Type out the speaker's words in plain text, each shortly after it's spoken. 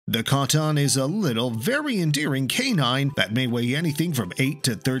The Coton is a little, very endearing canine that may weigh anything from 8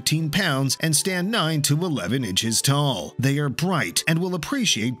 to 13 pounds and stand 9 to 11 inches tall. They are bright and will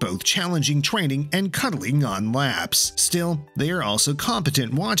appreciate both challenging training and cuddling on laps. Still, they are also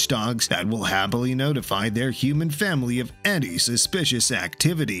competent watchdogs that will happily notify their human family of any suspicious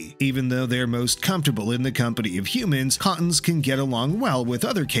activity. Even though they're most comfortable in the company of humans, Cotons can get along well with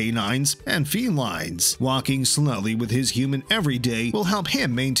other canines and felines. Walking slowly with his human every day will help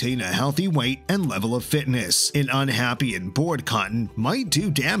him maintain a healthy weight and level of fitness. An unhappy and bored Coton might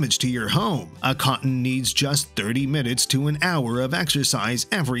do damage to your home. A Coton needs just 30 minutes to an hour of exercise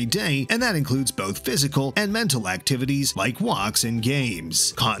every day, and that includes both physical and mental activities like walks and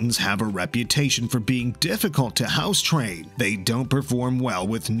games. Cotons have a reputation for being difficult to house train. They don't perform well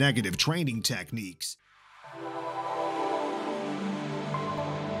with negative training techniques.